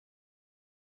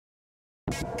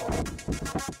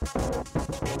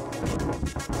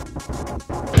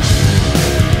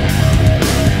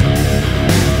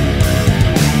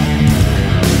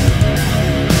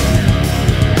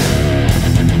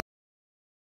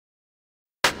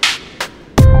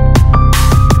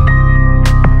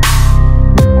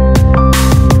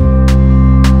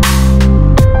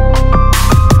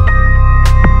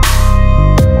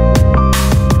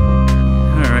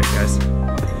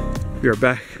We are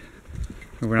back.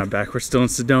 We're not back, we're still in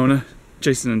Sedona.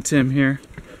 Jason and Tim here.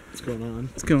 What's going on?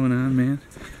 What's going on, man?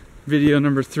 Video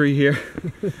number 3 here.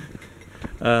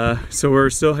 So we're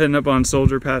still heading up on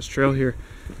Soldier Pass Trail here,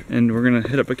 and we're gonna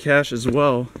hit up a cache as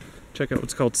well. Check out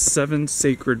what's called 7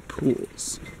 Sacred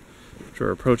Pools, which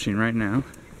we're approaching right now.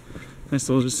 Nice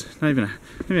little, just not even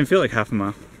feel like half a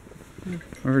mile.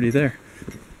 We're already there.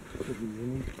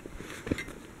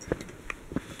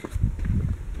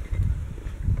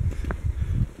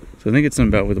 So I think it's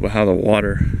something about with how the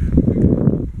water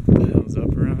piles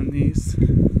up around these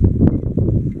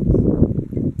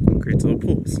and creates little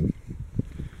pools.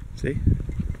 See?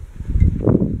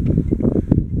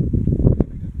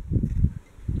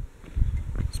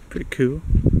 It's pretty cool.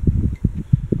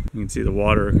 You can see the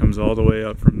water comes all the way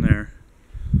up from there,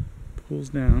 pools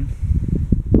down.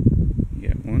 You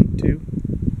get 1, 2.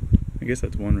 I guess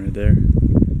that's 1 right there.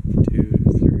 2,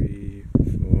 3,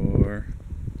 4.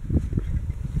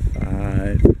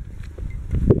 5,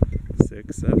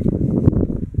 6, 7.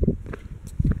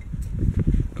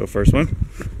 Go first one.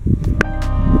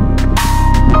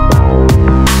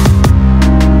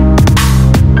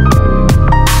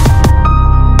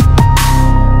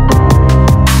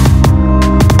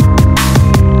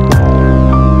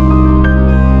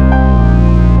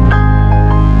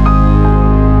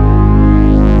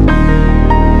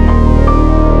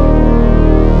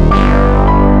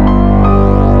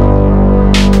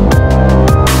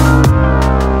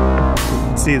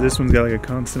 See, this one's got like a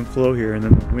constant flow here, and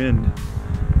then the wind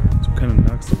so kind of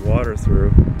knocks the water through.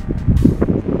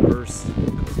 Bursts,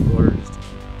 because the water just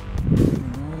going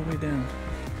all the way down.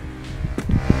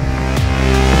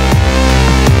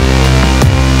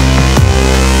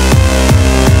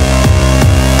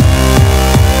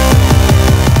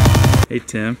 Hey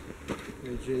Tim.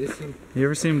 Hey Jason. You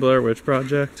ever seen Blair Witch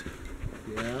Project?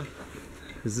 Yeah.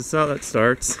 Is this how that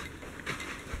starts?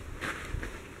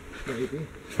 Maybe.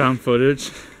 Found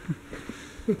footage.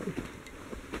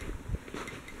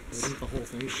 Isn't the whole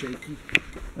thing shaky?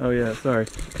 Oh yeah, sorry.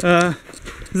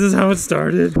 This is how it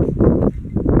started.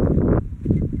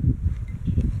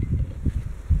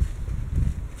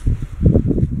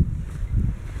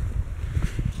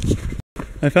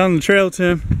 I found the trail,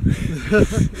 Tim.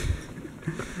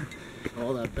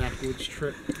 All that backwoods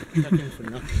trekking for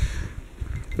nothing.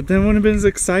 But then wouldn't have been as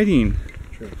exciting.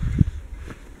 True.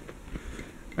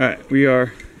 Alright, we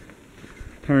are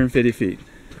 150 feet.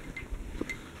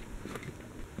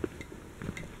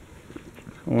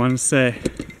 I want to say,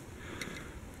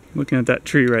 looking at that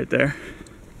tree right there,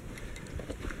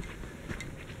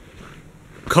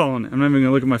 calling it. I'm not even going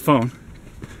to look at my phone.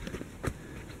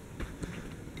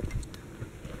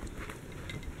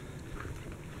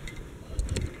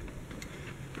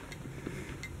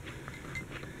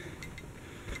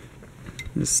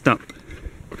 This stump.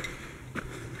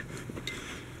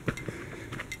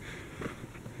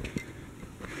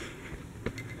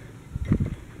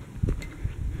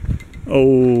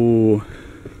 Oh.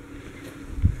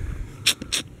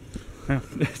 Wow.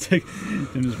 Jim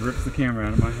just rips the camera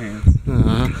out of my hands.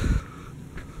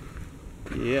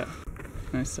 Yeah.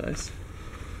 Nice size.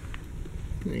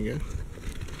 There you go.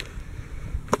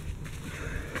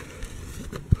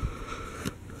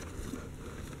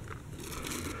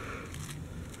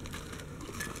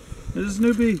 There's a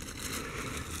Snoopy.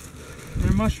 And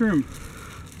a mushroom.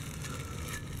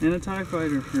 And a TIE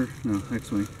fighter. Or, no,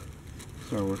 X-Wing.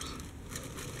 Star Wars.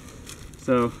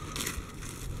 So,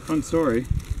 fun story.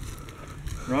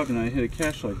 Rob and I hit a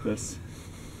cache like this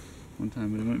one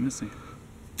time, but it went missing.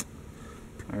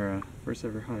 Our first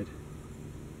ever hide.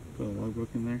 Put a logbook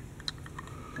in there.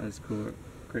 That is cool.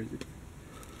 Crazy.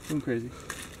 Going crazy.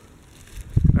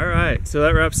 Alright, so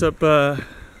that wraps up, what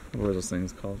were those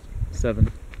things called?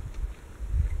 7.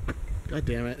 God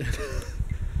damn it.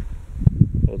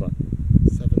 Hold on.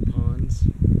 7 ponds.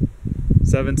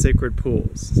 7 sacred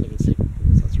pools. 7 sacred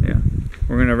pools, that's right. Yeah.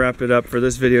 We're going to wrap it up for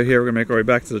this video here. We're going to make our way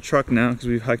back to the truck now because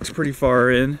we've hiked pretty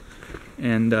far in.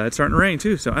 And it's starting to rain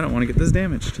too, so I don't want to get this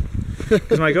damaged.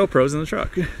 Because my GoPro's in the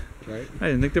truck. Right. I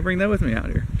didn't think to bring that with me out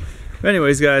here. But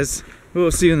anyways, guys, we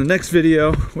will see you in the next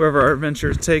video, wherever our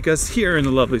adventures take us here in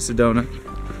the lovely Sedona.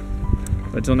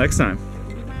 But until next time,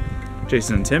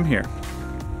 Jason and Tim here.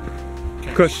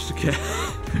 Crush the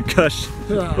cash. Crush.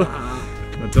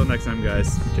 Until next time,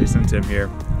 guys. Jason and Tim here.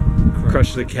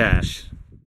 Crush the cash.